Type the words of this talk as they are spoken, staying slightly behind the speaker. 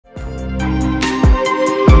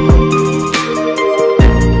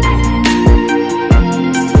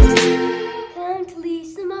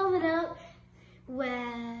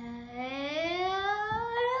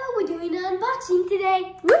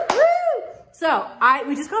So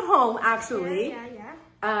we just got home actually. Yeah.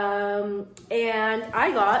 And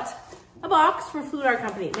I got a box from Floetrol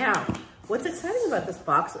Company. Now, what's exciting about this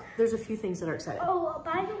box? There's a few things that are exciting. Oh,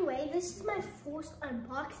 by the way, this is my first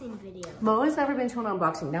unboxing video. Mo has never been to an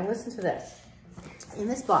unboxing. Now listen to this. In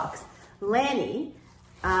this box, Lanny,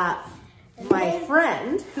 my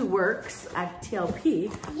friend who works at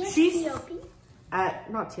TLP, TLP.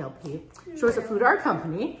 Not TLP, she works at Floetrol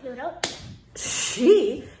Company. Floetrol.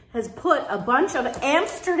 She has put a bunch of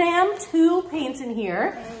Amsterdam 2 paints in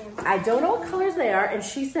here. I don't know what colors they are, and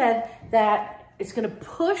she said that it's gonna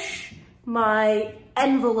push my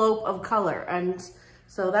envelope of color, and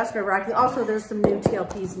so that's nerve-wracking. Also, there's some new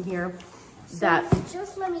TLPs in here.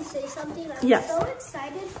 Just let me say something. I'm so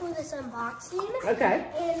excited for this unboxing. Okay.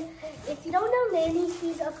 And if you don't know Lanny,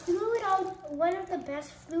 she's a one of the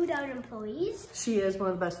best Floetrol employees. She is one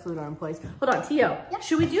of the best Floetrol employees. Hold on, Tio. Yep.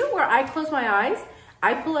 Should we do where I close my eyes,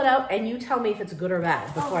 I pull it out, and you tell me if it's good or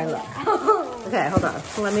bad before I look? Okay, hold on.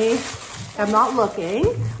 So I'm not looking.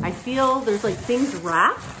 I feel there's like things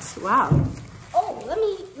wrapped. Wow. Oh, let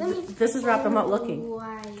me. This is wrapped, I'm not looking.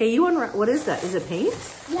 Okay, you unwrap, what is that? Is it paint?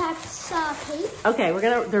 Yeah, it's paint. Okay,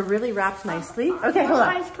 they're really wrapped nicely. Okay, hold on.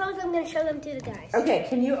 Eyes closed, I'm gonna show them to the guys. Okay,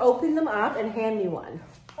 can you open them up and hand me one?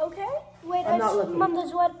 Okay. Wait, I'm not looking. Mom,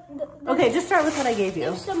 there's what? Okay, just start with what I gave you.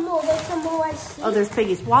 There's some more I see. Oh, there's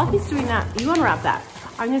piggies. While he's doing that, you unwrap that.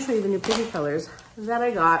 I'm gonna show you the new piggy colors that I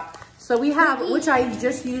got. So we have, which I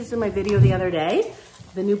just used in my video the other day,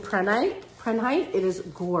 the new Prenite. It is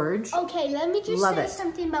gorge. Okay, let me just say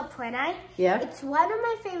something about Prenite. Yeah? It's one of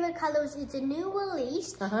my favorite colors. It's a new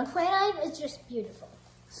release. Prenite is just beautiful.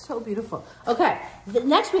 So beautiful. Okay,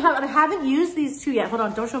 next we have, and I haven't used these 2 yet. Hold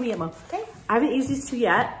on, don't show me yet, Mom. Okay. I haven't used these 2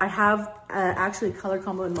 yet. I have actually a color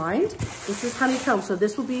combo in mind. This is Honeycomb, so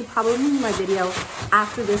this will be probably my video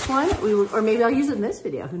after this one. Or maybe I'll use it in this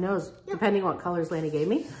video, who knows, depending on what colors Lanny gave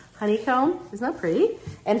me. Honeycomb, isn't that pretty?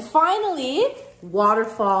 And finally,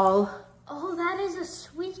 Waterfall. Oh, that is a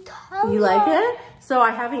sweet color. You like it? So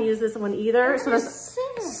I haven't used this one either.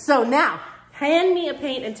 So now, hand me a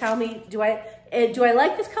paint and tell me, do I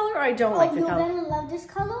like this color or I don't like the color? Oh, you're gonna love this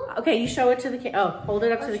color? Okay, you show it to the hold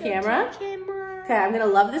it up to the camera. Okay, I'm gonna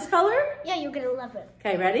love this color. Yeah, you're gonna love it.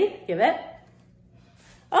 Okay, ready? Give it.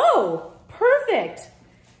 Oh, perfect.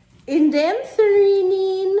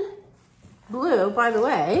 Indanthrene blue, by the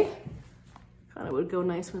way. Kind of would go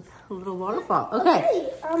nice with a little waterfall. Okay,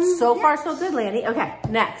 so far so good, Lanny. Okay,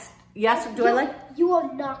 next. Yes, I like? You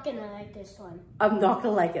are not gonna like this one. I'm not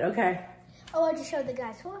gonna like it, okay. Oh, I just showed the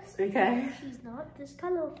guys first. Okay. She's not this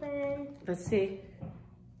color fan. Let's see.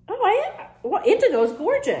 Oh, indigo's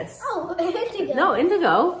gorgeous. Oh, indigo. No,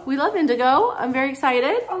 indigo. We love indigo. I'm very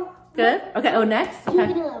excited. Oh, good. Okay, next. Okay. You're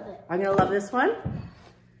gonna love it. I'm gonna love this one.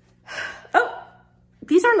 Oh,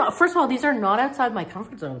 these are not, first of all, these are not outside my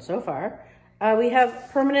comfort zone so far. We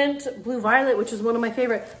have Permanent Blue Violet, which is one of my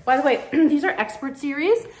favorite. By the way, these are Expert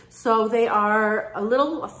Series, so they are a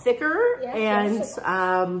little thicker and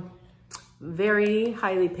very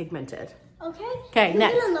highly pigmented. Okay. Okay,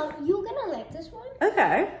 next. You're gonna like this one.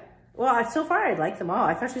 Okay. Well, so far I like them all.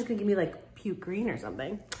 I thought she was gonna give me like puke green or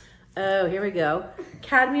something. Oh, here we go.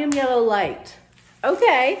 Cadmium Yellow Light.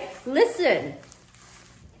 Okay, listen.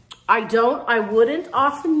 I wouldn't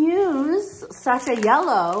often use such a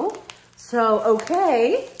yellow. So,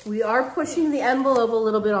 okay, we are pushing the envelope a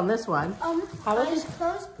little bit on this one. Eyes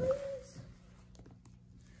closed, please.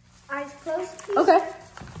 Eyes closed, please. Okay.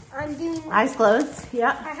 I'm doing... Eyes closed,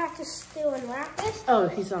 yeah. I have to still unwrap this. Oh,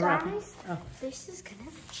 he's unwrapping. Guys, this is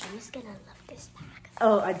She's gonna love this pack.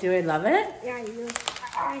 Oh, I love it? Yeah,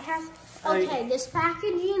 I have... Okay, this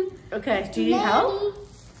packaging... Okay, do you need help?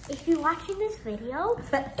 If you're watching this video,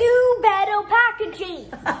 do better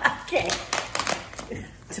packaging. Okay.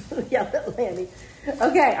 Don't yell at Lanny.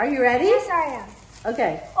 Okay, are you ready? Yes, I am.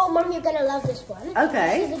 Okay. Oh, Mom, you're gonna love this one.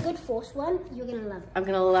 Okay. This is a good first one. You're gonna love it. I'm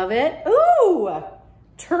gonna love it. Ooh!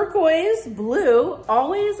 Turquoise blue,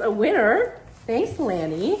 always a winner. Thanks,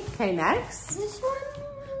 Lanny. Okay, next. This one?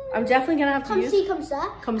 I'm definitely gonna have to use... Comme ci, comme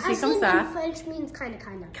ça. Comme ci, comme ça. In French means kind of.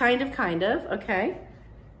 Kind of, okay.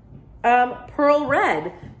 Pearl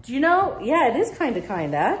red. Do you know? Yeah, it is kind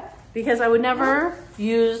of. Because I would never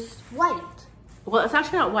use... White. Well, it's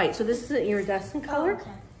actually not white. So this is an iridescent color.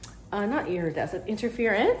 Oh, okay. Not iridescent,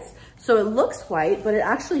 interference. So it looks white, but it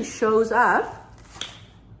actually shows up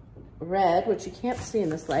red, which you can't see in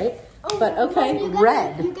this light. Oh, but okay,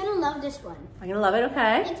 red. You're gonna love this one. I'm gonna love it,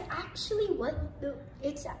 okay. It's actually what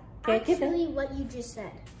you just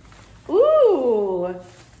said. Ooh,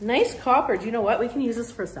 nice copper. Do you know what? We can use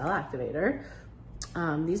this for a cell activator.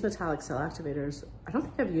 These metallic cell activators, I don't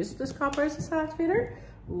think I've used this copper as a cell activator,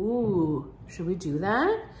 Ooh, should we do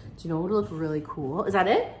that? Do you know what would look really cool? Is that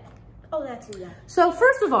it? Oh, that's it, yeah. So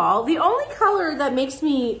first of all, the only color that makes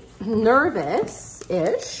me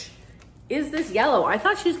nervous-ish is this yellow. I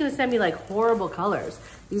thought she was gonna send me like horrible colors.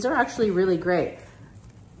 These are actually really great.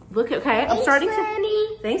 Look, okay, I'm starting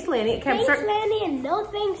Lanny. to, thanks Lanny. Okay, thanks Lanny and no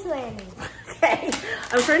thanks Lanny. Okay,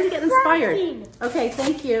 I'm starting to get inspired. Marvin. Okay,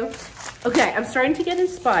 thank you. Okay, I'm starting to get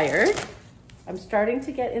inspired. I'm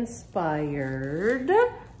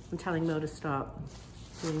telling Mo to stop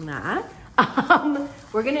doing that.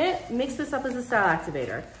 We're gonna mix this up as a cell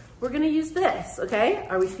activator. We're gonna use this, okay?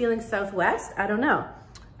 Are we feeling Southwest? I don't know.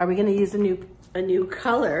 Are we gonna use a new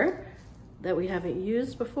color that we haven't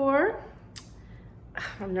used before?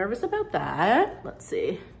 I'm nervous about that. Let's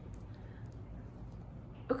see.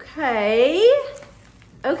 Okay.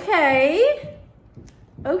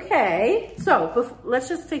 So let's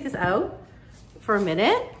just take this out for a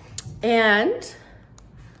minute. And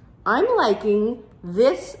I'm liking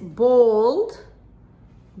this bold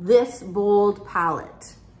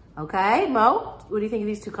palette. Okay, Mo, what do you think of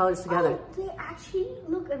these two colors together? Oh, they actually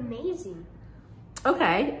look amazing.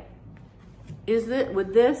 Okay,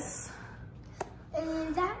 would this?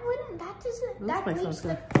 That makes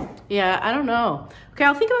the... Yeah, I don't know. Okay,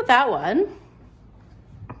 I'll think about that one.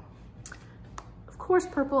 Of course,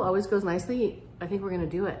 purple always goes nicely. I think we're gonna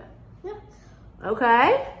do it. Yeah.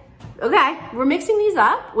 Okay, we're mixing these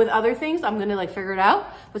up with other things. I'm gonna like figure it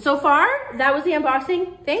out. But so far, that was the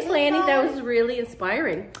unboxing. Thanks, Lanny. That was really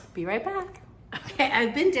inspiring. Be right back. Okay,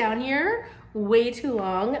 I've been down here way too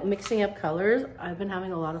long mixing up colors. I've been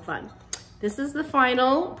having a lot of fun. This is the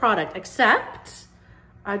final product, except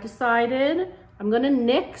I decided I'm gonna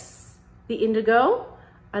nix the indigo.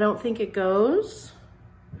 I don't think it goes.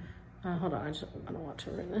 Hold on, I don't want to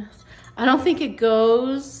ruin this. I don't think it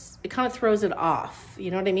goes, it kind of throws it off. You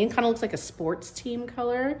know what I mean? Kind of looks like a sports team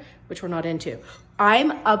color, which we're not into. I'm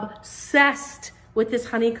obsessed with this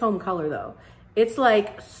honeycomb color though. It's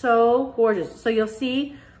like so gorgeous. So you'll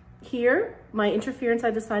see here, my interference I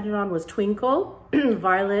decided on was Twinkle,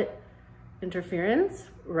 Violet interference,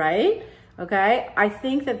 right? Okay, I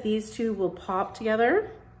think that these two will pop together.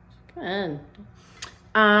 Good.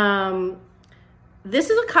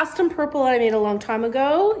 This is a custom purple that I made a long time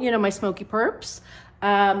ago, you know, my smoky purps.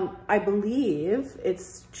 I believe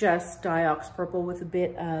it's just Diox purple with a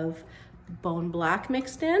bit of bone black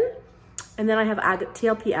mixed in. And then I have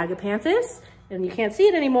TLP agapanthus, and you can't see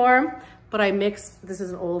it anymore, but I mixed, this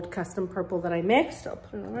is an old custom purple that I mixed, I'll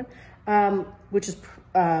put it on, which is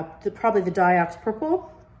probably the Diox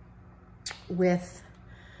purple with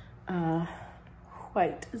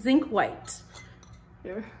white, zinc white.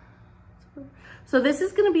 Here. So this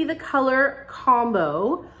is gonna be the color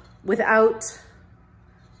combo without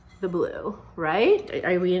the blue, right?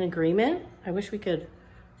 Are we in agreement? I wish we could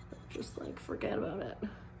just like forget about it.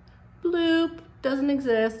 Bloop, doesn't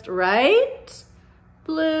exist, right?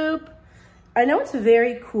 Bloop. I know it's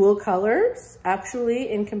very cool colors, actually,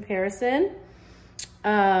 in comparison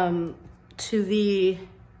to is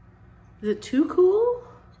it too cool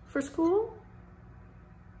for school?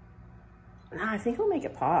 No, I think it'll make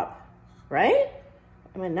it pop, right?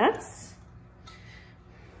 I mean, that's,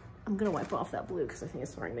 I'm gonna wipe off that blue because I think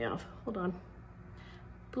it's throwing me off. Hold on.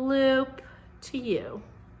 Bloop to you.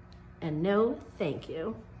 And no, thank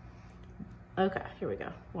you. Okay, here we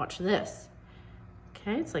go. Watch this.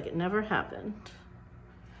 Okay, it's like it never happened.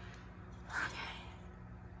 Okay.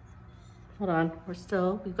 Hold on,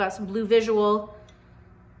 we've got some blue visuals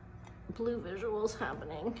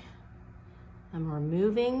happening. I'm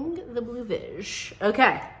removing the blue vis.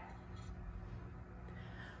 Okay.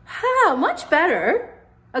 How much better.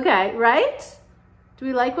 Okay, right? Do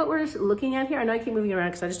we like what we're looking at here? I know I keep moving around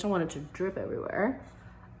because I just don't want it to drip everywhere.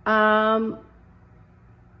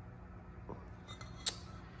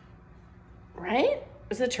 Right?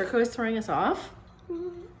 Is the turquoise throwing us off?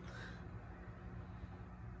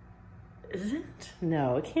 Is it?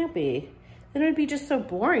 No, it can't be. Then it would be just so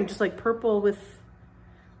boring, just like purple with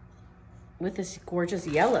this gorgeous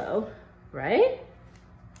yellow, right?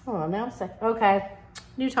 Hold on now a second. Okay,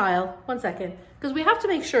 new tile, 1 second. Because we have to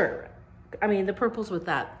make sure. I mean, the purples with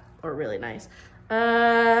that are really nice.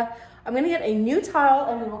 I'm gonna get a new tile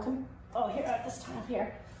and we will come, oh, here, this tile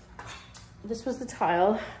here. This was the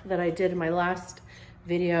tile that I did in my last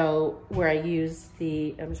video where I used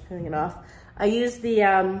the, I'm just pulling it off. I used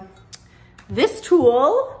the, this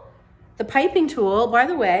tool, the piping tool. By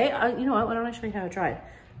the way, you know what, why don't I show you how it dried?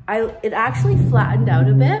 It actually flattened out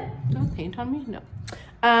a bit. No paint on me? No.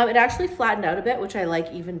 It actually flattened out a bit, which I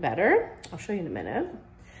like even better. I'll show you in a minute.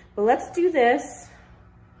 But let's do this.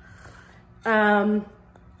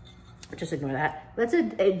 Just ignore that. let's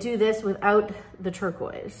do this without the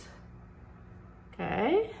turquoise.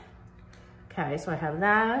 Okay. Okay, so I have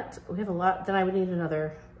that. We have a lot, then I would need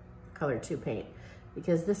another color to paint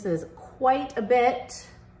because this is quite a bit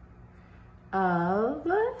of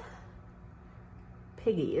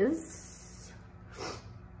piggies.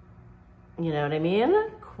 You know what I mean?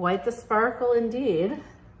 Quite the sparkle indeed.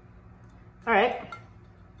 All right.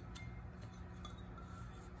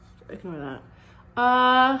 Ignore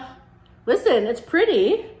that. Listen, it's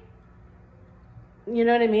pretty. You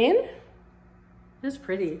know what I mean? It's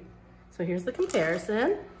pretty. So here's the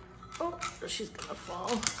comparison. Oh, she's gonna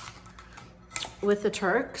fall. With the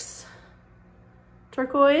Turks.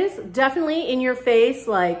 Turquoise, definitely in your face,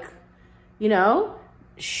 like, you know,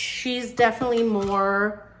 she's definitely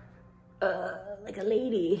more like a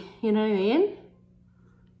lady, you know what I mean?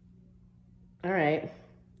 All right,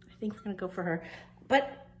 I think we're gonna go for her.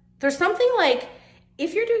 But there's something like,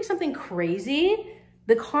 if you're doing something crazy,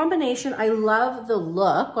 the combination, I love the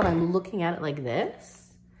look when I'm looking at it like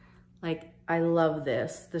this. Like, I love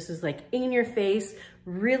this. This is like in your face,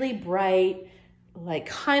 really bright, like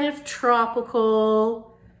kind of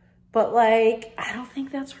tropical, but like, I don't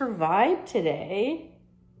think that's her vibe today.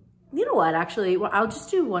 You know what, actually, well, I'll just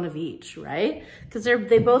do one of each, right? Because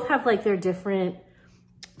they both have like their different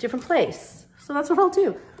place. So that's what I'll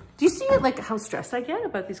do. Do you see it, like how stressed I get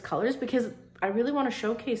about these colors? Because I really want to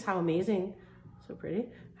showcase how amazing, so pretty,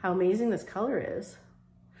 how amazing this color is.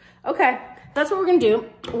 Okay, that's what we're gonna do.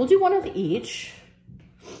 We'll do one of each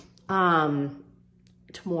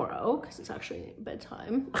tomorrow, because it's actually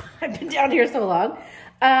bedtime. I've been down here so long.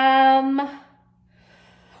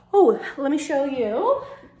 Oh, let me show you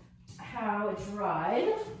how it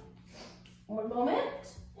dried. One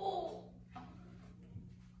moment. Oh.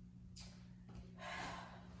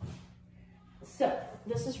 So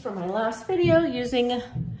this is from my last video using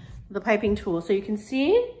the piping tool. So you can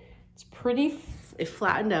see it's pretty, it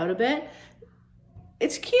flattened out a bit.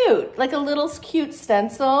 It's cute, like a little cute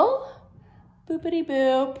stencil. Boopity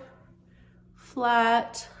boop,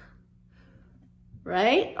 flat,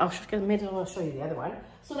 right? Maybe I'll show you the other one.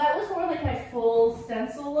 So that was more like my full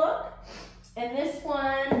stencil look. And this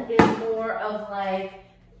one is more of like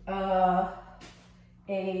a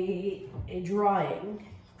drawing.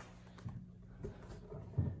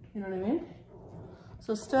 You know what I mean?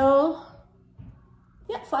 So still,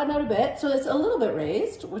 yeah, flatten out a bit. So it's a little bit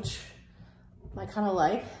raised, which I kind of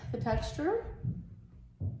like the texture.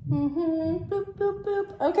 Boop, boop,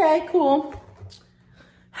 boop. Okay, cool.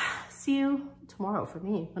 See you tomorrow for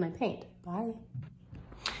me when I paint. Bye.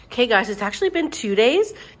 Okay guys, it's actually been 2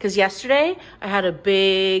 days because yesterday I had a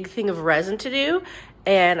big thing of resin to do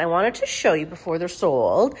and I wanted to show you before they're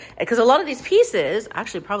sold, because a lot of these pieces,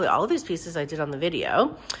 actually probably all of these pieces I did on the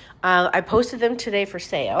video, I posted them today for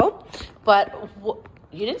sale, but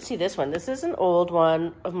you didn't see this one. This is an old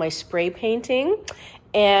one of my spray painting.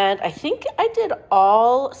 And I think I did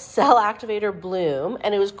all Cell Activator Bloom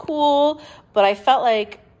and it was cool, but I felt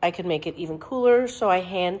like I could make it even cooler. So I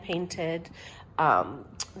hand painted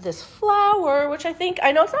this flower, which I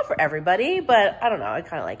know it's not for everybody, but I don't know, I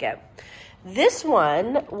kind of like it. This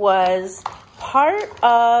one was part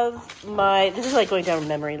of my, this is like going down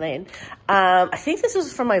memory lane. I think this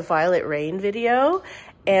is from my Violet Rain video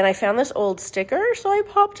and I found this old sticker, so I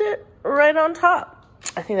popped it right on top.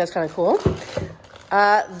 I think that's kind of cool.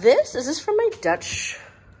 Is this from my Dutch,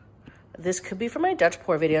 this could be from my Dutch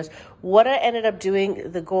pour videos. What I ended up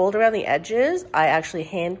doing, the gold around the edges, I actually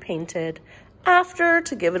hand painted after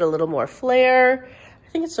to give it a little more flair. I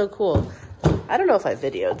think it's so cool. I don't know if I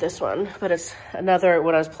videoed this one, but it's another,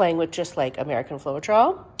 when I was playing with just like American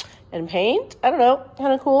Floetrol and paint. I don't know,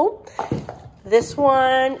 kind of cool. This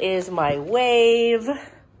one is my wave,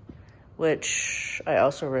 which I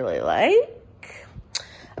also really like.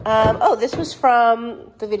 Oh, this was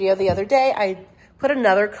from the video the other day. I put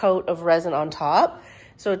another coat of resin on top,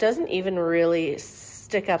 so it doesn't even really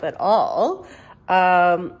stick up at all.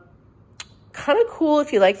 Kind of cool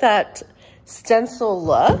if you like that stencil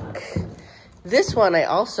look. This one I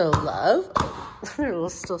also love. It will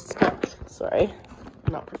still stuck. Sorry,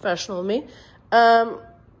 not professional of me. There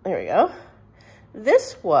we go.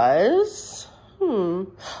 This was,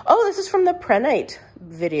 oh, this is from the Prenite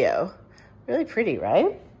video. Really pretty,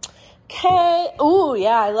 right? Okay. Oh,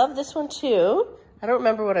 yeah, I love this one too. I don't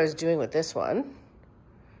remember what I was doing with this one.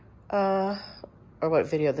 Or what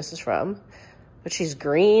video this is from. But she's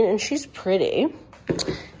green and she's pretty.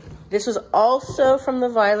 This was also from the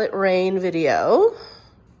Violet Rain video.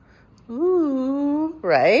 Ooh,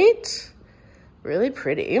 right? Really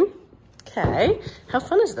pretty. Okay. How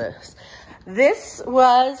fun is this? This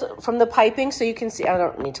was from the piping, so you can see, I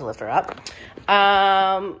don't need to lift her up.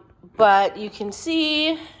 But you can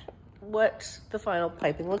see what the final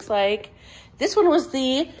piping looks like. This one was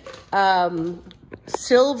the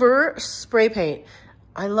silver spray paint.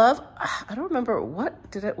 I don't remember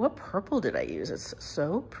what purple did I use? It's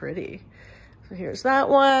so pretty. So here's that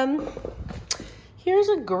one. Here's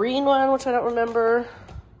a green one, which I don't remember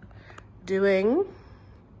doing.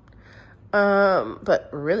 But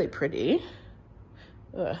really pretty.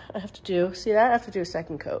 I have to do a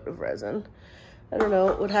second coat of resin. I don't know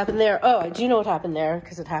what happened there. Oh, I do know what happened there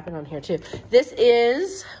because it happened on here too. This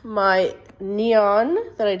is my neon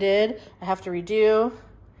that I did. I have to redo.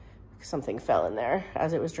 Something fell in there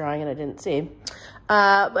as it was drying and I didn't see.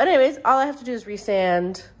 But anyways, all I have to do is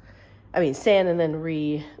sand and then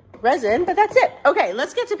resin, but that's it. Okay,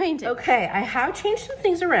 let's get to painting. Okay, I have changed some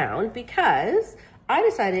things around because I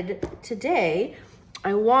decided today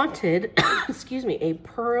I wanted, excuse me, a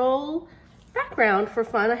pearl background for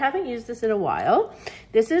fun. I haven't used this in a while.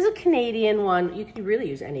 This is a Canadian one. You can really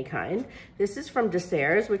use any kind. This is from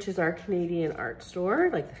Desserts, which is our Canadian art store,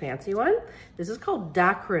 like the fancy one. This is called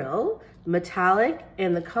Dacryl, metallic,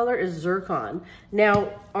 and the color is zircon. Now,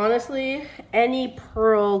 honestly, any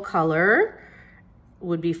pearl color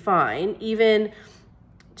would be fine. Even,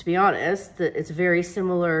 to be honest, it's very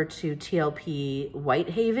similar to TLP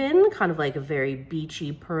Whitehaven, kind of like a very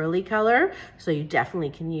beachy pearly color. So you definitely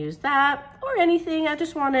can use that or anything. I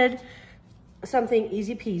just wanted something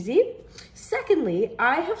easy peasy. Secondly,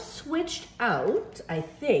 I have switched out, I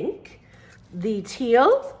think, the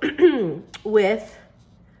teal with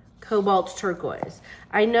cobalt turquoise.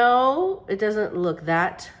 I know it doesn't look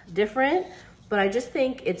that different, but I just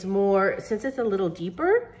think it's more, since it's a little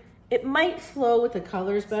deeper, it might flow with the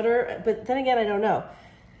colors better, but then again, I don't know.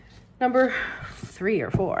 Number 3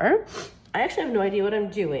 or 4, I actually have no idea what I'm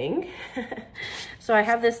doing. So I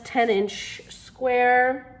have this 10-inch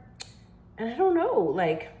square, and I don't know,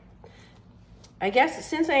 like, I guess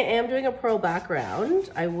since I am doing a pearl background,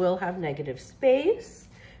 I will have negative space.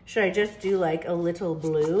 Should I just do like a little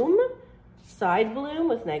bloom, side bloom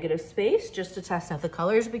with negative space just to test out the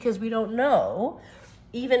colors? Because we don't know.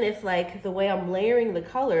 Even if like the way I'm layering the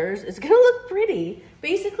colors is gonna look pretty.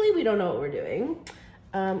 Basically, we don't know what we're doing.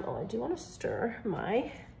 Oh, I do wanna stir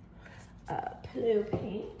my pillow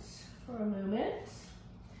paint for a moment.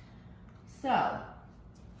 So,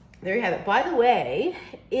 there you have it. By the way,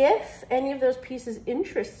 if any of those pieces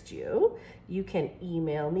interest you, you can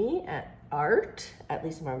email me at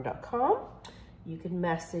art@lisamarvin.com. You can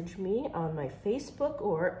message me on my Facebook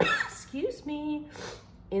or, excuse me,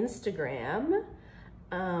 Instagram.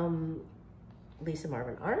 Lisa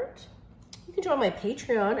Marvin Art. You can join my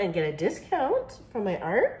Patreon and get a discount from my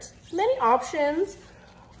art. Many options,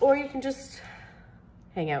 or you can just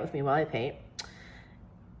hang out with me while I paint.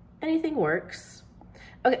 Anything works.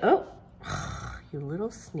 Okay, oh, you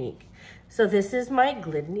little sneak. So this is my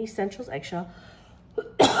Glidden Essentials Eggshell.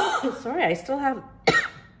 Sorry, I still have,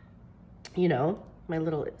 you know, my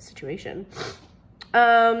little situation.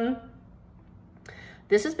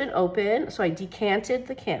 This has been open, so I decanted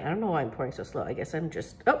the can. I don't know why I'm pouring so slow. I guess I'm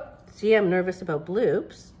just, oh, see, I'm nervous about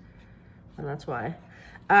bloops, and that's why.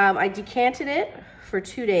 I decanted it for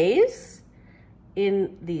 2 days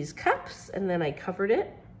in these cups, and then I covered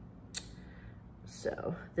it.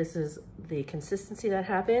 So this is the consistency that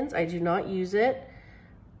happens. I do not use it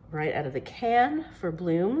right out of the can for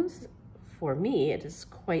blooms. For me, it is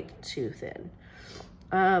quite too thin.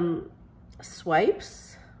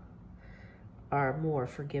 Swipes are more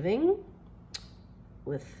forgiving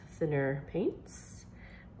with thinner paints,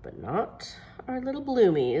 but not our little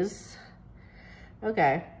bloomies.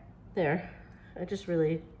 Okay, there. I just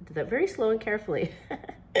really did that very slow and carefully.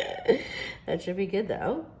 That should be good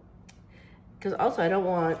though. Because also I don't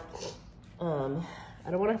want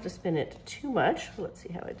to have to spin it too much. Let's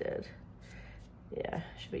see how I did. Yeah,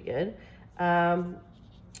 should be good.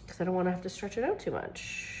 Because I don't want to have to stretch it out too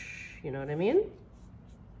much. You know what I mean?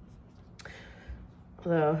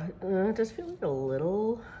 Although, it does feel like a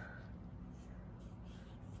little,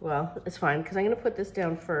 well, it's fine, because I'm going to put this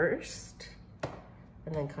down first,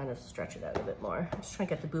 and then kind of stretch it out a bit more. I'm just trying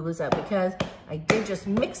to get the boo-boos out, because I did just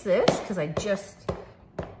mix this, because I just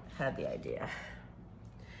had the idea.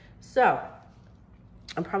 So,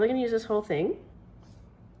 I'm probably going to use this whole thing.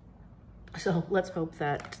 So, let's hope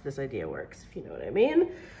that this idea works, if you know what I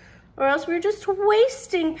mean. Or else we're just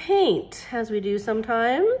wasting paint, as we do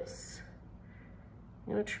sometimes.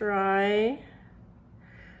 I'm gonna try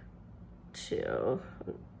to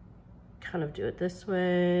kind of do it this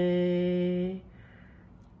way,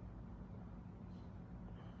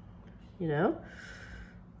 you know?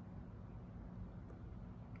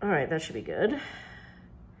 All right, that should be good.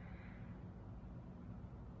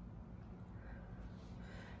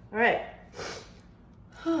 All right.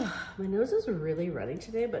 My nose is really running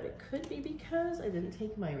today, but it could be because I didn't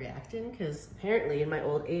take my Reactin, because apparently in my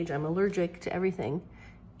old age, I'm allergic to everything,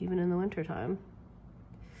 even in the wintertime.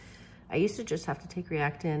 I used to just have to take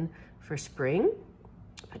Reactin for spring,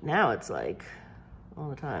 but now it's like all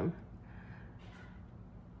the time.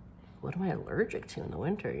 What am I allergic to in the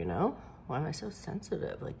winter, you know? Why am I so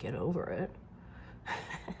sensitive? Like, get over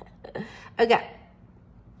it. Okay.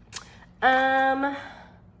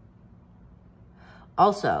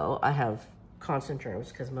 Also, I have constant germs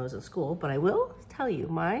because Mo's in school, but I will tell you,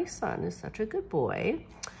 my son is such a good boy.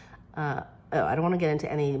 I don't want to get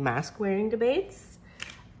into any mask wearing debates.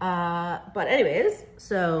 But anyways,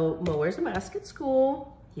 so Mo wears a mask at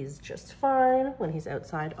school. He's just fine when he's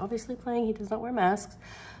outside, obviously playing. He does not wear masks.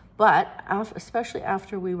 But especially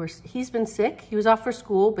after he's been sick. He was off for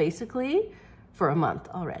school basically for a month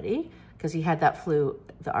already because he had that flu,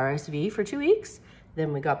 the RSV for 2 weeks.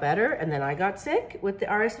 Then we got better, and then I got sick with the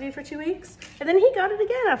RSV for 2 weeks, and then he got it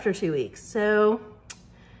again after 2 weeks. So,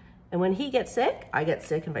 and when he gets sick, I get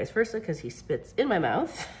sick and vice versa because he spits in my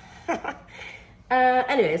mouth.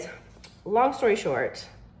 Anyways, long story short,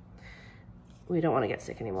 we don't want to get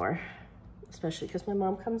sick anymore, especially because my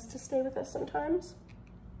mom comes to stay with us sometimes.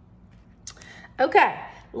 Okay,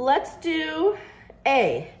 let's do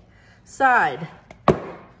a side.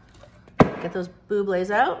 Get those bublés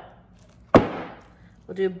out.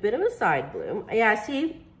 We'll do a bit of a side bloom. Yeah,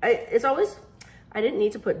 see, it's always, I didn't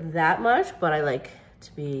need to put that much, but I like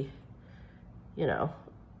to be, you know,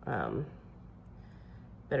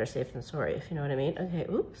 better safe than sorry, if you know what I mean. Okay,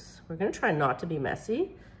 oops, we're gonna try not to be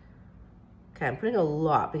messy. Okay, I'm putting a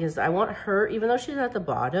lot because I want her, even though she's at the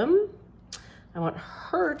bottom, I want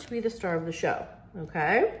her to be the star of the show,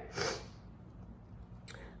 okay?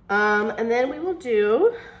 And then we will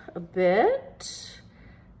do a bit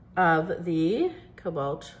of the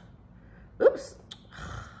cobalt, oops,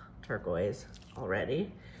 turquoise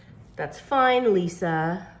already. That's fine,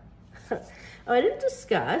 Lisa. Oh, I didn't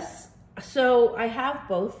discuss. So I have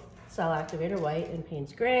both Cell Activator White and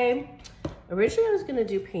Payne's Gray. Originally I was gonna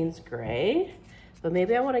do Payne's Gray, but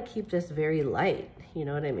maybe I wanna keep this very light. You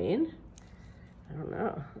know what I mean? I don't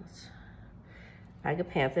know.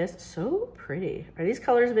 Agapanthus, so pretty. Are these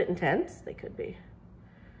colors a bit intense? They could be.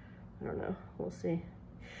 I don't know, we'll see.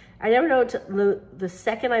 I never know, the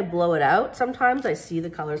second I blow it out, sometimes I see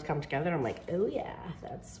the colors come together. I'm like, oh yeah,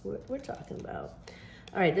 that's what we're talking about.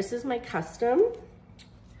 All right, this is my custom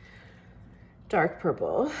dark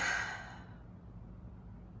purple.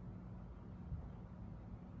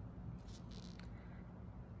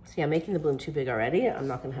 See, I'm making the bloom too big already. I'm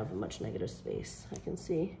not gonna have much negative space, I can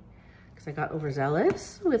see, because I got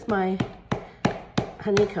overzealous with my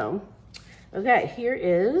honeycomb. Okay, here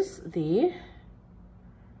is the,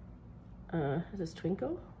 is this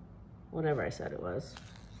Twinkle? Whatever I said it was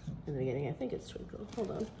in the beginning. I think it's Twinkle.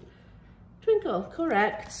 Hold on. Twinkle,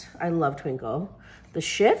 correct. I love Twinkle. The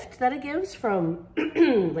shift that it gives from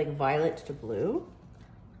like violet to blue,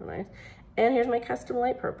 so nice. And here's my custom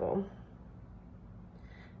light purple.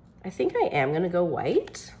 I think I am gonna go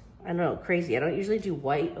white. I don't know, crazy. I don't usually do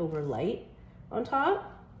white over light on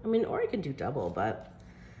top. I mean, or I can do double, but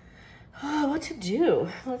what to do?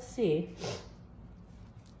 Let's see.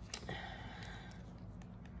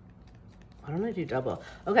 Why don't I do double?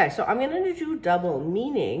 Okay, so I'm gonna do double,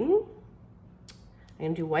 meaning I'm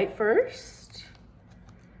gonna do white first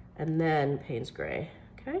and then Payne's Gray,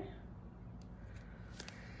 okay?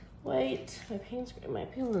 White, my Payne's Gray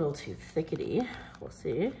might be a little too thickety. We'll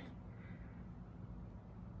see.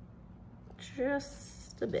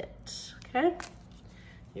 Just a bit, okay?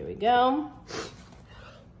 Here we go.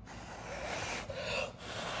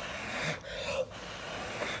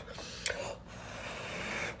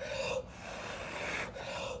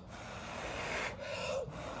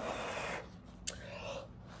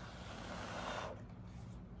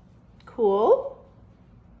 Cool,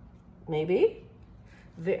 maybe.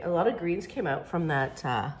 A lot of greens came out from that,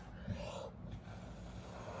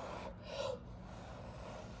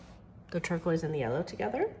 the turquoise and the yellow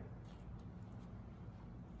together.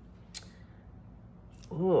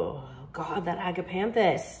 Oh God, that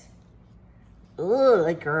agapanthus. Ooh,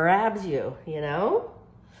 it grabs you, you know?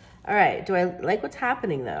 All right, do I like what's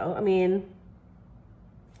happening though? I mean,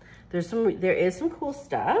 there is some cool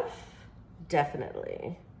stuff,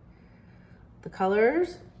 definitely. The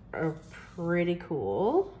colors are pretty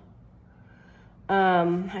cool.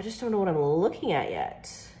 I just don't know what I'm looking at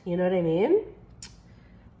yet. You know what I mean?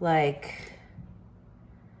 Like,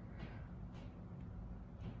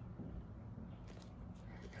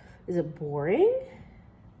 is it boring?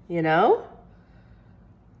 You know?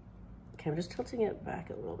 Okay, I'm just tilting it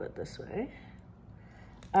back a little bit this way.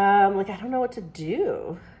 Like, I don't know what to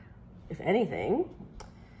do, if anything.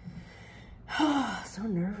 So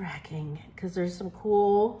nerve-wracking, because there's some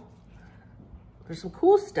cool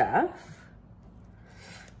stuff.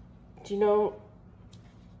 Do you know,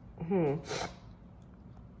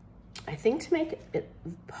 I think to make it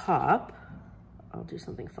pop, I'll do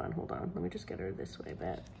something fun. Hold on, let me just get her this way a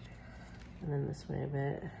bit, and then this way a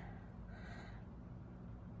bit.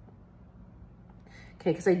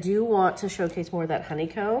 Okay, because I do want to showcase more of that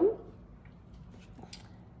honeycomb.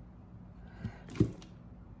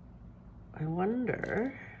 I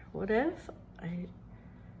wonder, what if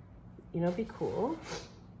it'd be cool.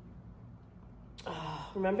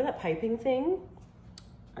 Remember that piping thing?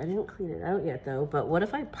 I didn't clean it out yet though, but what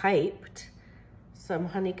if I piped some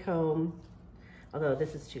honeycomb, although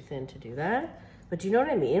this is too thin to do that, but do you know what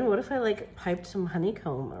I mean? What if I like piped some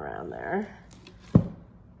honeycomb around there?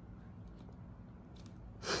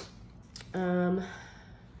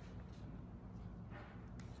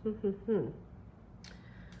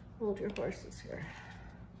 Hold your horses here.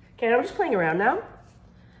 Okay, I'm just playing around now.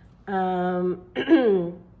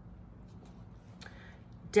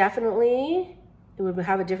 Definitely, it would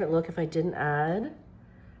have a different look if I didn't add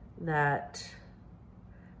that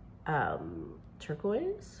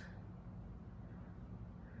turquoise.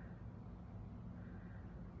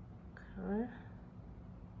 Okay.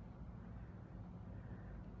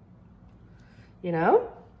 You know,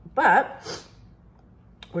 but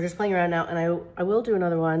we're just playing around now, and I will do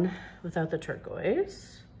another one without the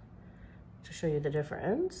turquoise to show you the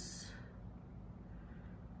difference.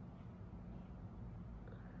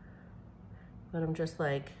 But I'm just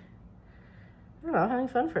like, I don't know, having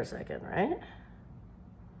fun for a second, right?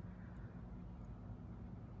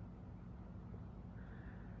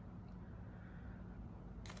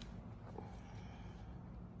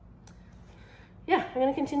 Yeah, I'm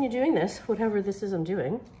gonna continue doing this, whatever this is I'm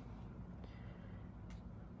doing,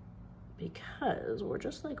 because we're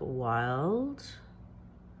just like wild.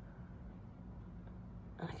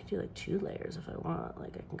 And I can do like 2 layers if I want.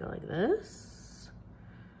 Like I can go like this.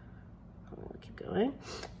 I'm gonna keep going.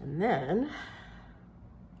 And then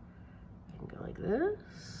I can go like this,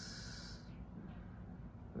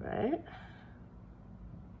 right?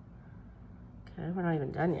 Okay, we're not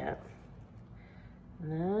even done yet.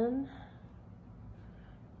 And then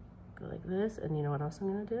go like this, and you know what else I'm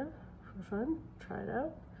gonna do for fun? Try it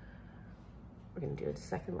out. We're gonna do a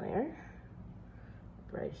second layer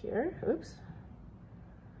right here. Oops.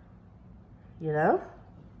 You know?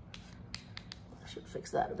 I should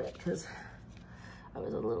fix that a bit because I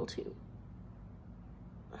was a little too,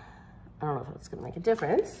 I don't know if it's gonna make a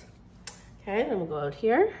difference. Okay, then we'll go out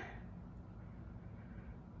here.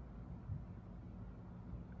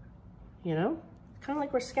 You know? Kind of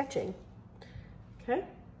like we're sketching. Okay?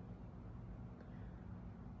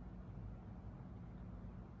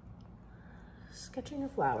 Sketching a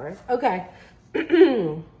flower. Okay.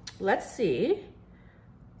 Let's see.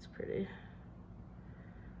 It's pretty.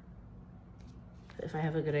 If I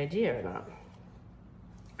have a good idea or not.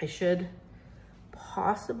 I should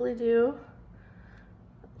possibly do,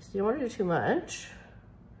 so you don't want to do too much,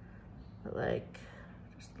 but like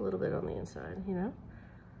just a little bit on the inside, you know?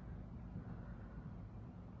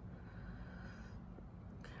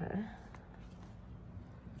 Okay.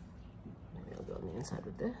 Maybe I'll go on the inside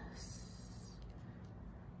with this.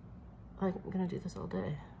 I'm gonna do this all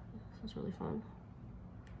day. This is really fun.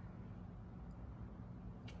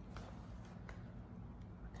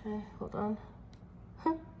 Okay, hold on.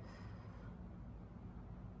 Huh.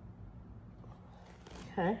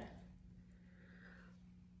 Okay.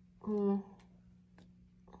 Wait.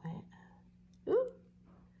 Ooh.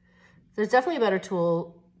 There's definitely a better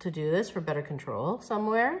tool to do this for better control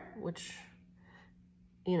somewhere, which,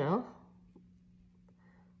 you know,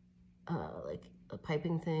 like a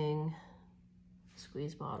piping thing,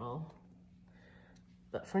 squeeze bottle.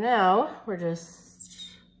 But for now, we're just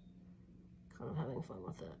kind of having fun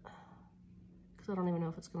with it. Because I don't even know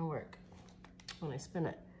if it's gonna work when I spin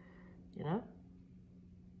it, you know?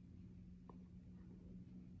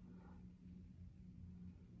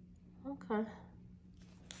 Okay.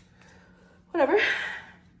 Whatever.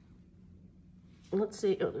 Let's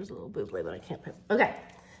see. Oh, there's a little buble that I can't put. Okay.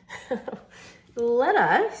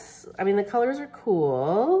 I mean, the colors are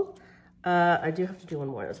cool. I do have to do one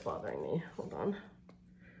more that's bothering me. Hold on.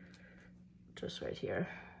 Just right here.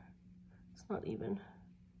 It's not even.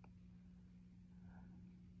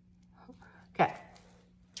 Okay.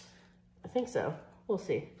 I think so. We'll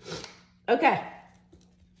see. Okay.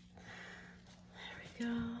 There we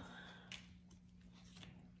go.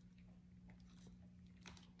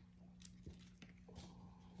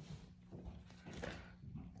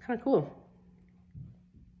 kind of cool.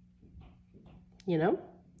 You know?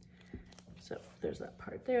 So there's that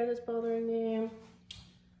part there that's bothering me.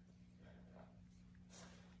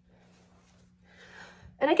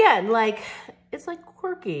 And again, like, it's like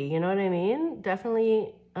quirky, you know what I mean?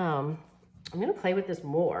 Definitely, I'm gonna play with this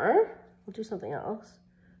more. We'll do something else.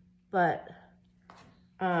 But,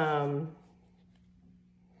 I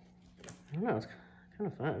don't know, it's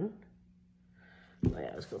kind of fun. Oh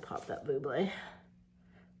yeah, I was gonna pop that buble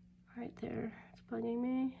right there. It's bugging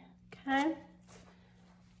me. Okay.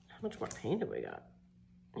 How much more paint have we got?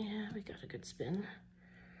 Yeah, we got a good spin.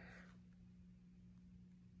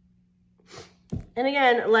 And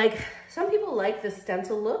again, like, some people like the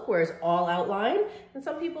stencil look where it's all outline, and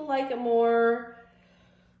some people like a more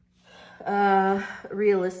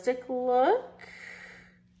realistic look.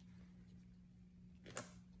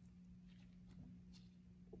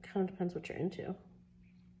 Kind of depends what you're into.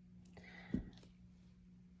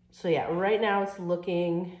 So yeah, right now it's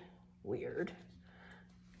looking weird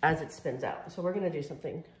as it spins out. So we're gonna do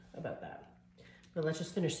something about that. But let's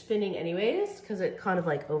just finish spinning anyways, because it kind of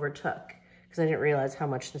like overtook, because I didn't realize how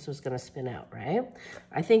much this was gonna spin out, right?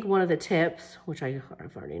 I think one of the tips, which I've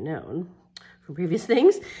already known from previous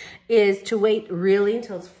things, is to wait really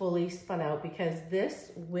until it's fully spun out, because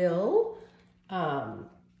this will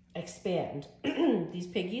expand. These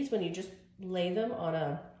piggies, when you just lay them on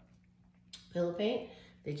a pillow paint,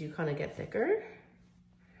 they do kind of get thicker.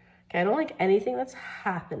 Okay, I don't like anything that's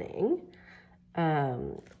happening.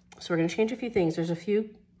 So we're gonna change a few things. There's a few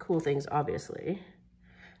cool things, obviously.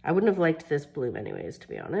 I wouldn't have liked this bloom anyways, to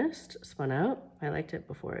be honest, spun out. I liked it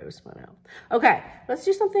before it was spun out. Okay, let's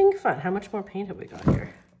do something fun. How much more paint have we got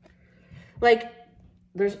here? Like,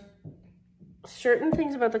 there's certain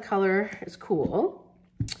things about the color is cool.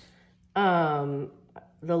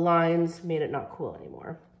 The lines made it not cool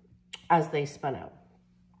anymore as they spun out.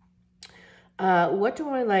 What do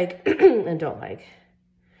I like and don't like?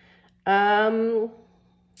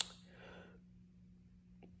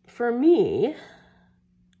 For me,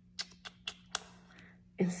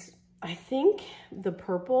 I think the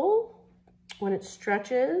purple, when it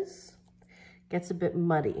stretches, gets a bit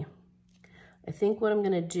muddy. I think what I'm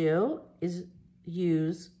gonna do is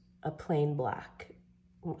use a plain black,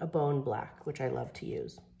 a bone black, which I love to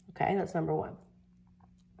use. Okay, that's number one.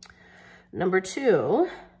 Number two,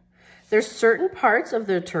 there's certain parts of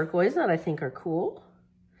the turquoise that I think are cool.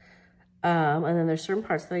 And then there's certain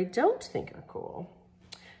parts that I don't think are cool.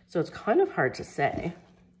 So it's kind of hard to say.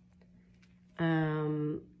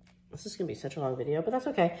 This is gonna be such a long video, but that's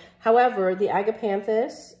okay. However, the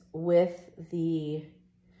agapanthus with the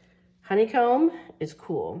honeycomb is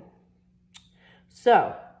cool.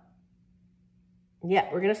 So, yeah,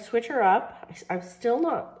 we're gonna switch her up. I'm still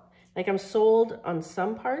not, like, I'm sold on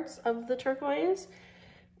some parts of the turquoise,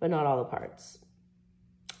 but not all the parts.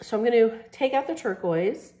 So I'm gonna take out the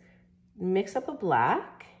turquoise, mix up a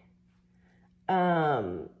black,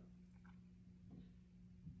 and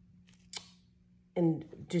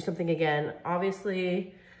do something again.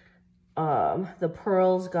 Obviously, the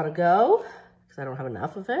pearls gotta go because I don't have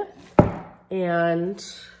enough of it. And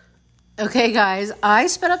okay, guys, I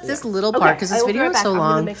sped up this little part because this video is so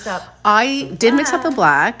long. I did mix up the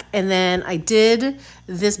black, and then I did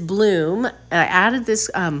this bloom, and I added this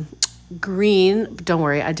green. Don't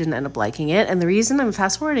worry, I didn't end up liking it. And the reason I'm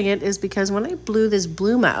fast forwarding it is because when I blew this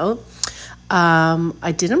bloom out,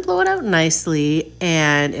 I didn't blow it out nicely,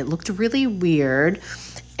 and it looked really weird.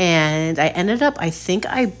 And I ended up, I think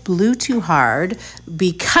I blew too hard,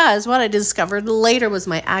 because what I discovered later was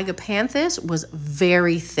my agapanthus was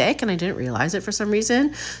very thick, and I didn't realize it for some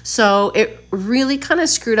reason. So it really kind of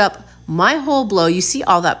screwed up my whole blow. You see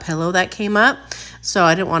all that pillow that came up. So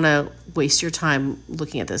I didn't want to waste your time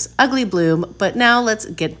looking at this ugly bloom. But now let's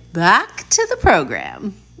get back to the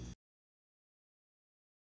program.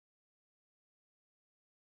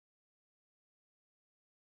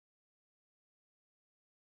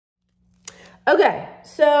 Okay,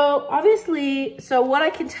 so obviously, so what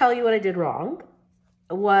I can tell you what I did wrong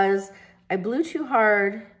was I blew too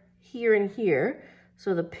hard here and here,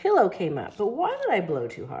 so the pillow came up. But why did I blow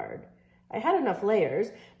too hard? I had enough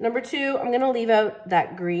layers. Number two, I'm gonna leave out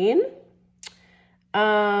that green.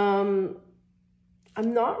 I'm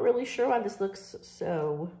not really sure why this looks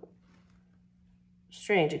so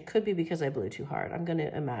strange. It could be because I blew too hard. I'm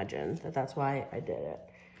gonna imagine that that's why I did it.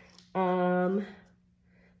 But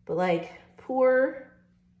like,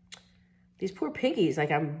 these poor piggies,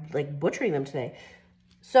 like I'm like butchering them today.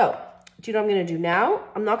 So, do you know what I'm gonna do now?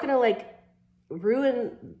 I'm not gonna like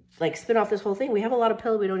spin off this whole thing. We have a lot of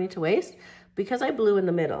pillow we don't need to waste. Because I blew in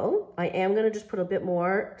the middle, I am gonna just put a bit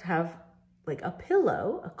more to have like a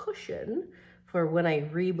pillow, a cushion for when I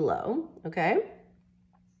reblow, okay?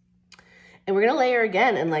 And we're gonna layer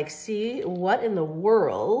again and like see what in the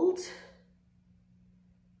world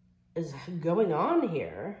is going on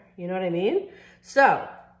here. You know what I mean? So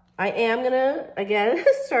I am gonna, again,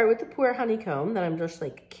 start with the poor honeycomb that I'm just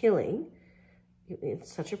like killing.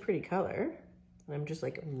 It's such a pretty color. I'm just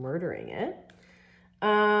like murdering it.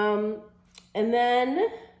 And then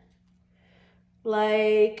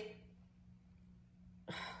like,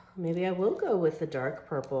 maybe I will go with the dark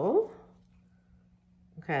purple.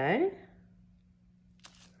 Okay.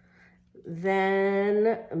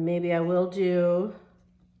 Then maybe I will do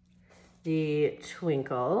the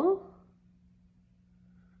twinkle.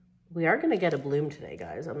 We are gonna get a bloom today,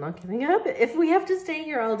 guys. I'm not giving up. If we have to stay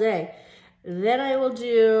here all day, then I will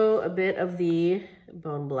do a bit of the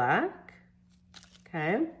bone black.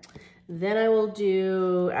 Okay. Then I will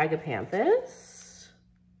do agapanthus.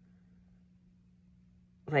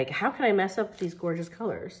 Like, how can I mess up these gorgeous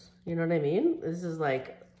colors? You know what I mean? This is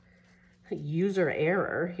like user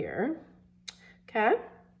error here. Okay.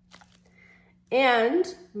 And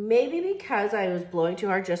maybe because I was blowing too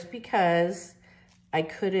hard, just because I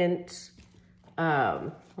couldn't,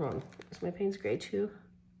 hold on, is my Payne's Gray too?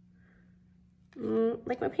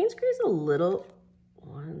 Like my Payne's Gray is a little,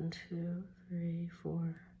 1, 2, 3,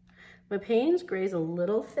 4. My Payne's Gray is a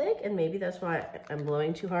little thick, and maybe that's why I'm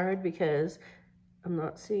blowing too hard, because I'm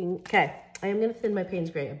not seeing, okay, I am gonna thin my Payne's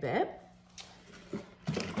Gray a bit.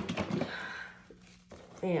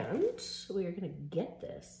 And we are gonna get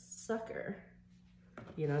this sucker.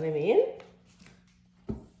 You know what I mean?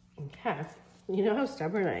 Okay, you know how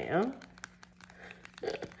stubborn I am.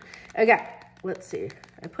 Okay, let's see.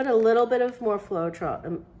 I put a little bit of more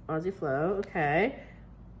Floetrol, Aussie Flow, okay.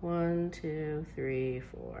 1, 2, 3,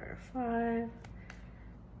 4, 5.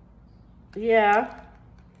 Yeah.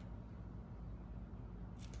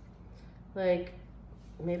 Like,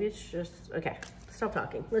 maybe it's just, okay, stop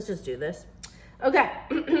talking. Let's just do this. Okay.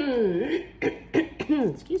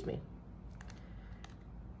 Excuse me.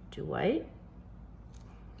 Do white.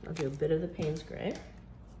 I'll do a bit of the Payne's Gray.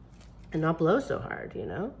 And not blow so hard, you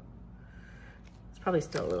know? It's probably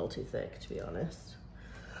still a little too thick, to be honest.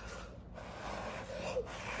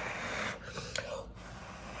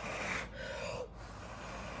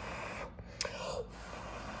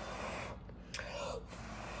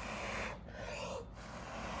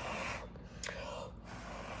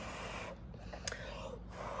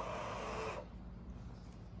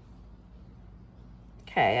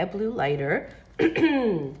 Okay, I blew lighter.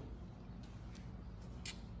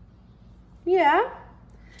 Yeah,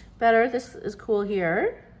 better. This is cool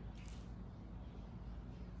here.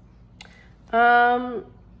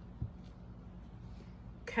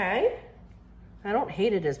 Okay. I don't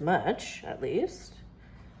hate it as much, at least.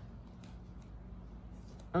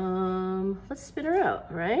 Let's spin her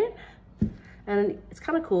out, right? And it's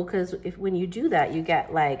kind of cool because when you do that, you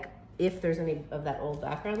get like, if there's any of that old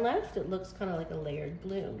background left, it looks kind of like a layered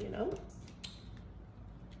bloom, you know?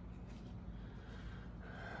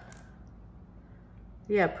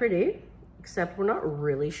 Yeah, pretty, except we're not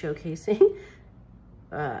really showcasing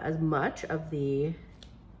as much of the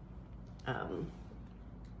honeycomb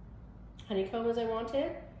as I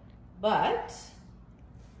wanted, but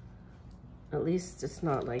at least it's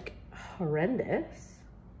not like horrendous,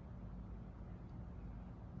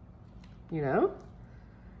 you know?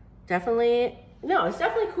 Definitely, no, it's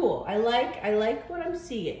definitely cool. I like what I'm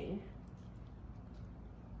seeing.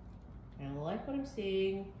 I like what I'm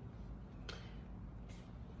seeing.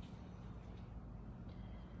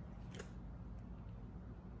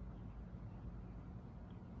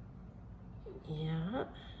 Yeah.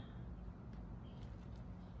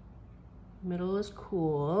 Middle is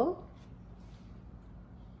cool.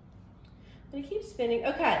 I'm gonna keep spinning.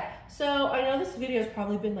 Okay, so I know this video has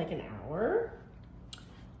probably been like an hour.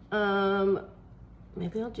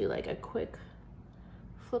 Maybe I'll do like a quick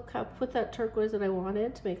flip cup, put that turquoise that I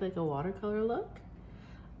wanted to make like a watercolor look.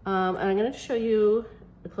 And I'm gonna show you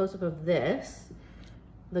a close-up of this.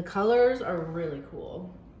 The colors are really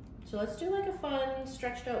cool. So let's do like a fun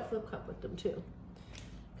stretched out flip cup with them too.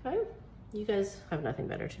 Okay, you guys have nothing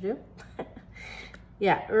better to do.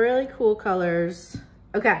 Yeah, really cool colors.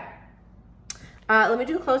 Okay, let me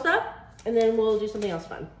do a close-up and then we'll do something else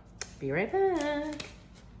fun. Be right back.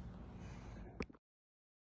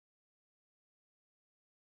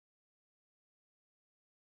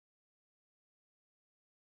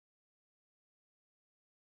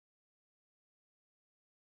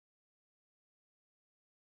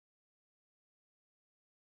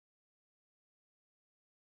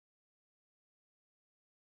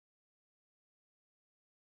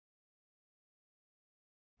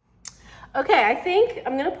 Okay, I think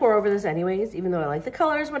I'm gonna pour over this anyways, even though I like the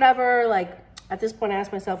colors, whatever. Like, at this point, I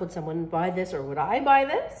ask myself, would someone buy this or would I buy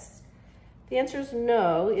this? The answer is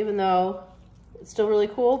no, even though it's still really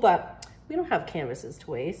cool, but we don't have canvases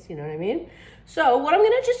to waste, you know what I mean? So what I'm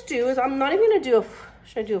gonna just do is I'm not even gonna do a,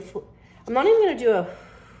 I'm not even gonna do a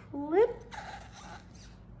flip. I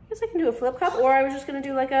guess I can do a flip cup, or I was just gonna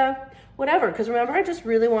do like a whatever, because remember, I just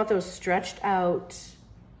really want those stretched out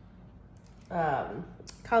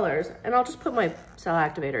colors, and I'll just put my cell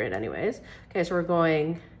activator in anyways. Okay, so we're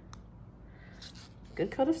going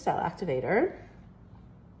good coat of cell activator.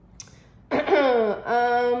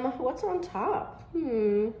 What's on top?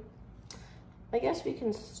 I guess we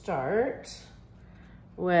can start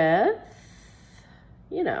with,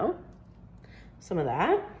 you know, some of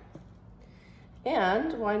that.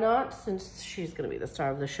 And why not, since she's gonna be the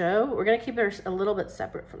star of the show, we're gonna keep her a little bit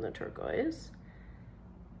separate from the turquoise.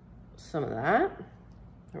 Some of that,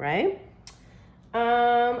 right?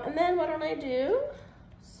 And then why don't I do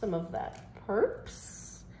some of that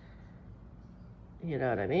perps? You know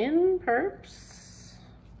what I mean, perps.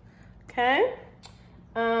 Okay.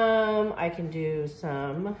 I can do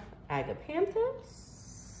some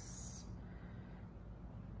agapanthus.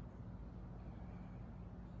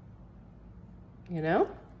 You know?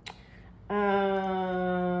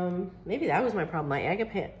 Maybe that was my problem. My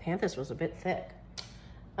agapanthus was a bit thick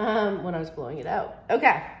when I was blowing it out.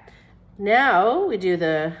 Okay. Now we do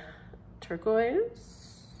the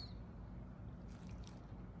turquoise.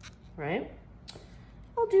 Right?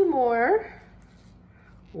 I'll do more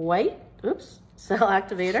white, oops, cell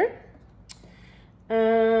activator.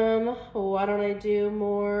 Why don't I do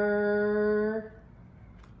more,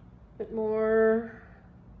 a bit more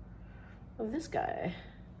of this guy?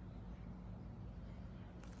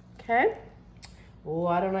 Okay.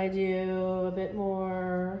 Why don't I do a bit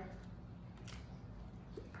more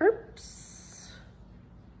perps?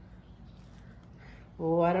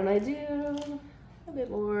 Why don't I do a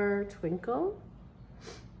bit more twinkle?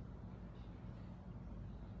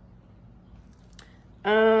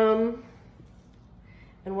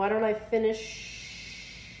 And why don't I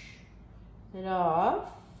finish it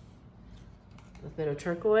off with a bit of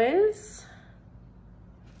turquoise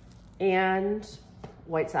and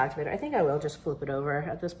white cell activator. I think I will just flip it over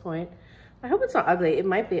at this point. I hope it's not ugly. It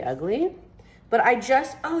might be ugly, but I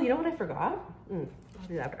just, oh, you know what I forgot? I'll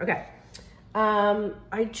do that after. Okay.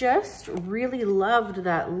 I just really loved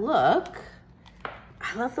that look.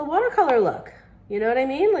 I love the watercolor look. You know what I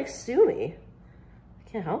mean? Like, sue me. I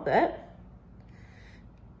can't help it.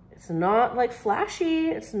 It's not like flashy.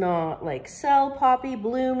 It's not like cell poppy,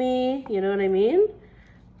 bloomy. You know what I mean?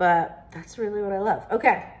 But that's really what I love.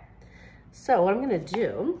 Okay. So what I'm gonna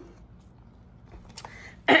do,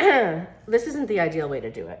 this isn't the ideal way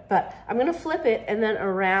to do it, but I'm gonna flip it, and then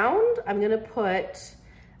around, I'm gonna put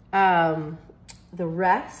the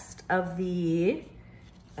rest of the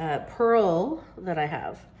pearl that I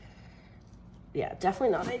have. Yeah,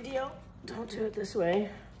 definitely not ideal. Don't do it this way.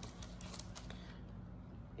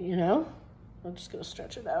 You know, I'm just gonna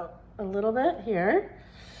stretch it out a little bit here,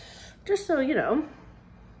 just so you know.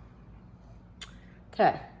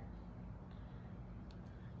 Okay.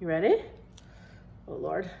 You ready? Oh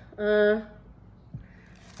Lord. Why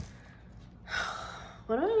do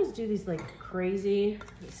I always do these like crazy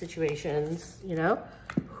situations, you know?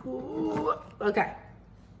 Ooh, okay.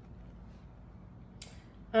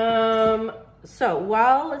 So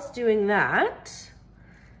while it's doing that,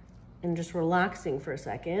 and just relaxing for a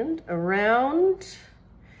second, around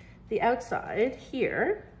the outside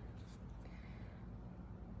here,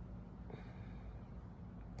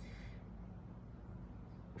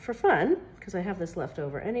 for fun, because I have this left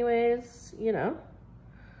over anyways, you know,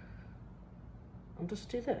 I'll just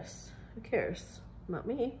do this. Who cares? Not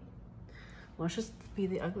me. Watch this be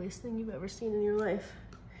the ugliest thing you've ever seen in your life.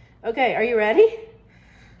 Okay, are you ready?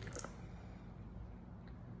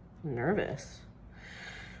 I'm nervous.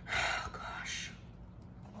 Oh, gosh.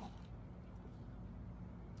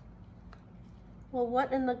 Well,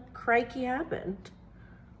 what in the crikey happened?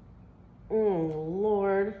 Oh,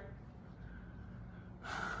 Lord.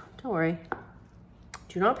 Don't worry.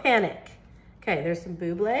 Do not panic. Okay, there's some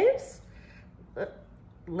bublés.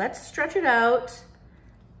 Let's stretch it out.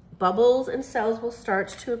 Bubbles and cells will start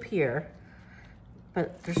to appear,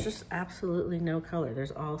 but there's just absolutely no color.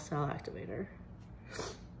 There's all cell activator.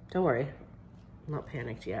 Don't worry, I'm not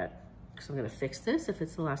panicked yet, because I'm gonna fix this if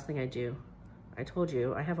it's the last thing I do. I told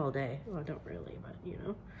you, I have all day. Well, I don't really, but you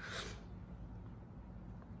know.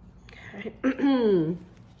 Okay.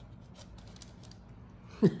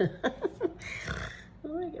 What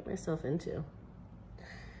do I get myself into?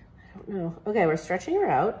 I don't know. Okay, we're stretching her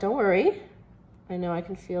out. Don't worry. I know I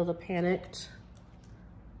can feel the panicked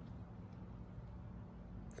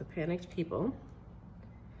people.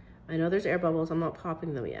 I know there's air bubbles. I'm not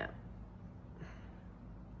popping them yet.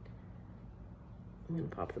 I'm gonna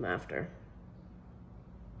pop them after.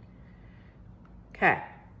 Okay,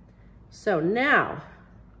 so now,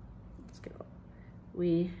 let's go.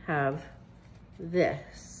 We have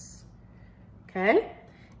this, okay?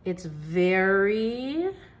 It's very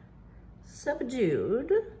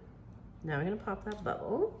subdued. Now I'm gonna pop that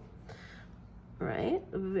bubble. All right,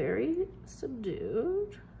 very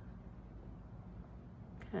subdued.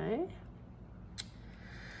 Okay.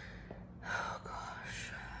 Oh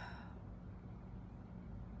gosh.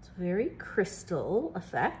 It's very crystal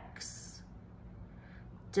effects.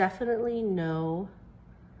 Definitely no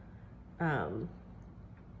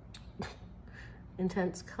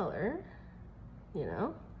intense color, you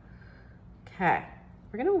know? Okay,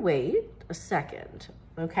 we're gonna wait a second.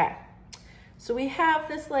 Okay, so we have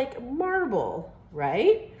this like marble,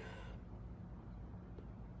 right?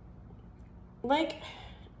 Like,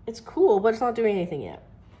 it's cool, but it's not doing anything yet.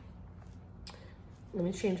 Let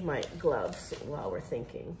me change my gloves while we're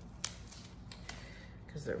thinking,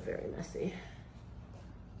 because they're very messy.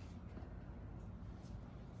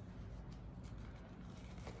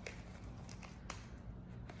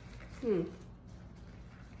 You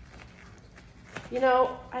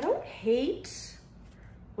know, I don't hate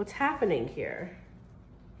what's happening here.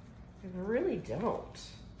 I really don't.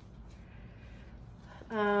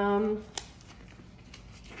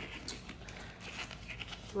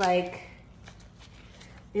 Like,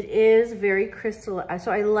 it is very crystal.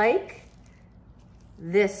 So I like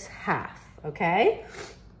this half, okay?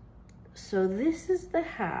 So this is the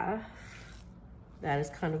half that is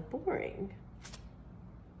kind of boring.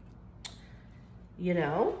 You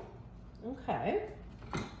know? Okay.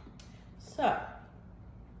 So,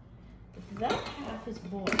 if that half is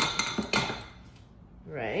boring,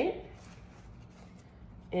 right?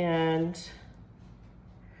 And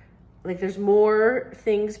like there's more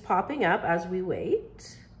things popping up as we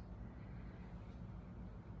wait.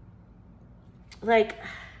 Like,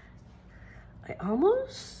 I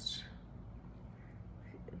almost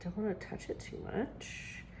don't want to touch it too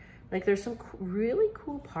much. Like there's some really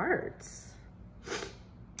cool parts.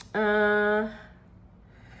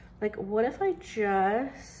 Like what if I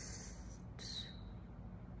just,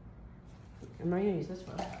 I'm not gonna use this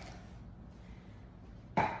one.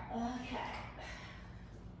 Okay.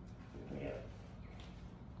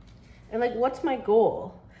 And like, what's my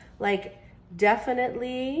goal? Like,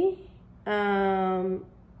 definitely,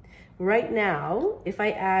 right now, if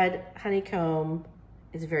I add honeycomb,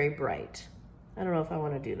 it's very bright. I don't know if I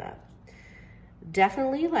want to do that.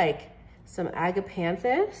 Definitely like some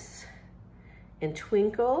agapanthus and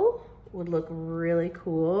twinkle would look really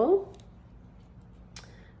cool.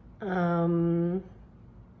 You know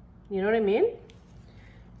what I mean?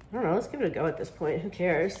 I don't know, let's give it a go at this point. Who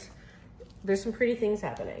cares? There's some pretty things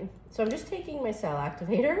happening. So I'm just taking my cell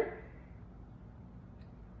activator,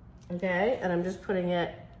 okay, and I'm just putting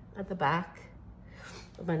it at the back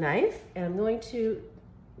of my knife, and I'm going to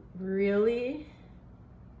really,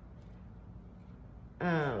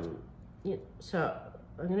 so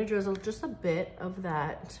I'm gonna drizzle just a bit of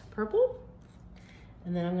that purple,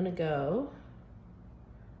 and then I'm gonna go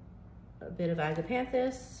a bit of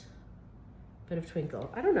agapanthus, a bit of twinkle.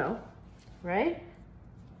 I don't know, right?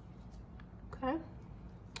 Okay.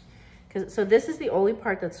 So this is the only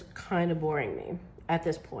part that's kind of boring me at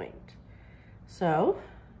this point. So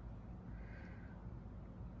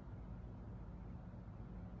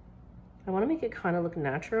I want to make it kind of look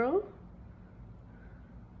natural,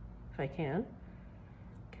 if I can.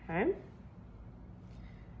 Okay.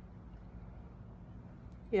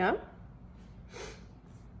 Yeah.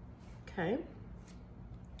 Okay.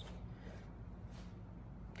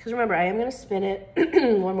 Because remember, I am going to spin it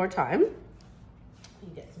one more time.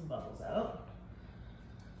 You get some bubbles out.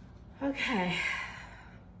 Okay.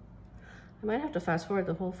 I might have to fast forward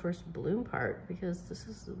the whole first bloom part because this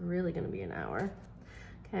is really going to be an hour.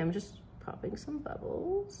 Okay, I'm just popping some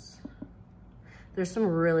bubbles. There's some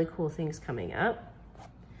really cool things coming up.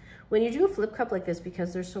 When you do a flip cup like this,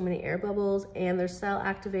 because there's so many air bubbles and there's cell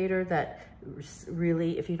activator that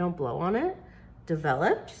really, if you don't blow on it,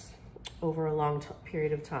 develops over a long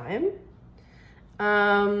period of time.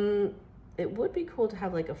 It would be cool to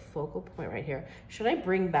have like a focal point right here. Should I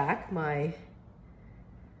bring back my,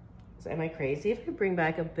 am I crazy if I bring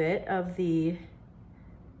back a bit of the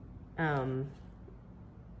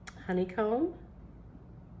honeycomb?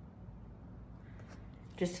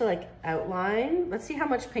 Just to like outline. Let's see how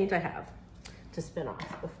much paint I have. to spin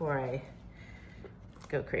off before I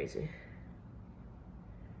go crazy.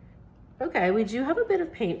 Okay, we do have a bit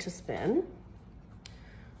of paint to spin.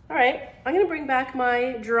 All right, I'm gonna bring back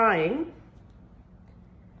my drying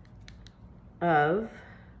of,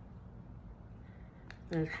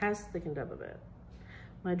 and it has thickened up a bit.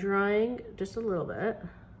 My drying, just a little bit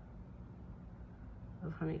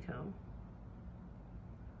of honeycomb.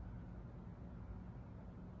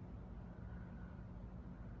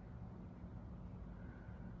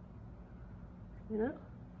 You know?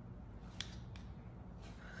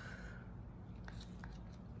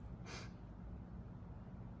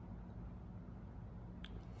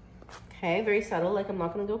 Okay, very subtle, like I'm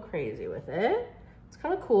not gonna go crazy with it. It's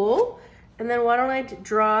kind of cool. And then why don't I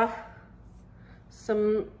draw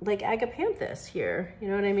some like agapanthus here? You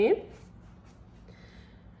know what I mean?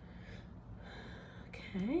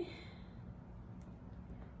 Okay.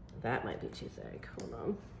 That might be too thick, hold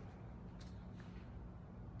on.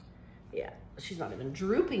 Yeah, she's not even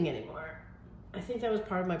drooping anymore. I think that was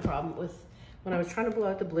part of my problem with when I was trying to blow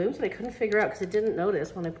out the blooms, and I couldn't figure out because I didn't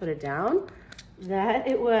notice when I put it down that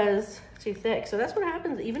it was too thick. So that's what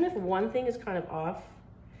happens even if one thing is kind of off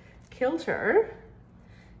kilter,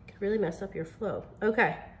 it could really mess up your flow.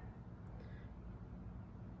 Okay.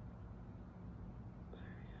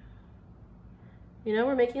 You know,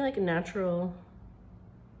 we're making like a natural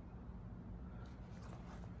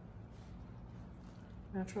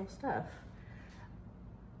stuff.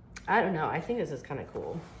 I don't know, I think this is kind of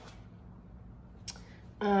cool.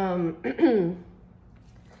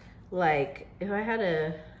 Like if I had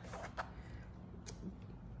a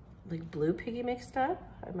like blue piggy mixed up,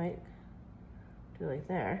 I might do like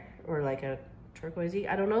there, or like a turquoisey.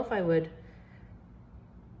 I don't know if I would,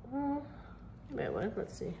 well, maybe I would.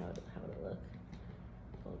 Let's see how it'll look.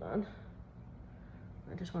 Hold on.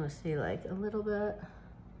 I just want to see like a little bit.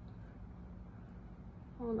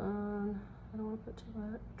 Hold on. I don't want to put too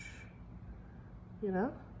much, you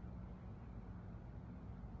know?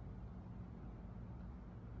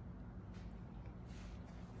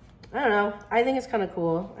 I don't know. I think it's kind of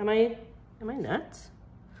cool. Am I nuts?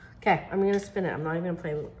 Okay, I'm gonna spin it. I'm not even gonna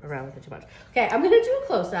play around with it too much. Okay, I'm gonna do a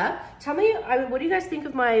close up. Tell me, what do you guys think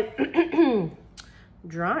of my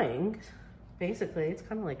drawing? Basically, it's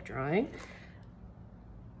kind of like drawing.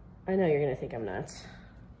 I know you're gonna think I'm nuts,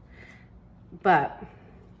 but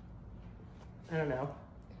I don't know.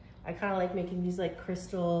 I kind of like making these like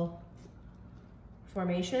crystal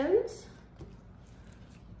formations.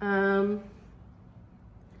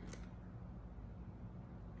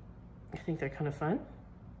 I think they're kind of fun.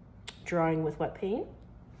 Drawing with wet paint.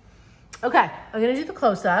 Okay, I'm gonna do the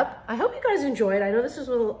close-up. I hope you guys enjoyed. I know this was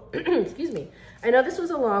a little, excuse me. I know this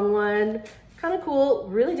was a long one. Kind of cool,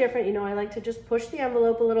 really different. You know, I like to just push the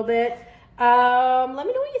envelope a little bit. Let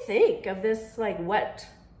me know what you think of this like wet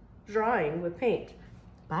drawing with paint.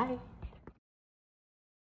 Bye.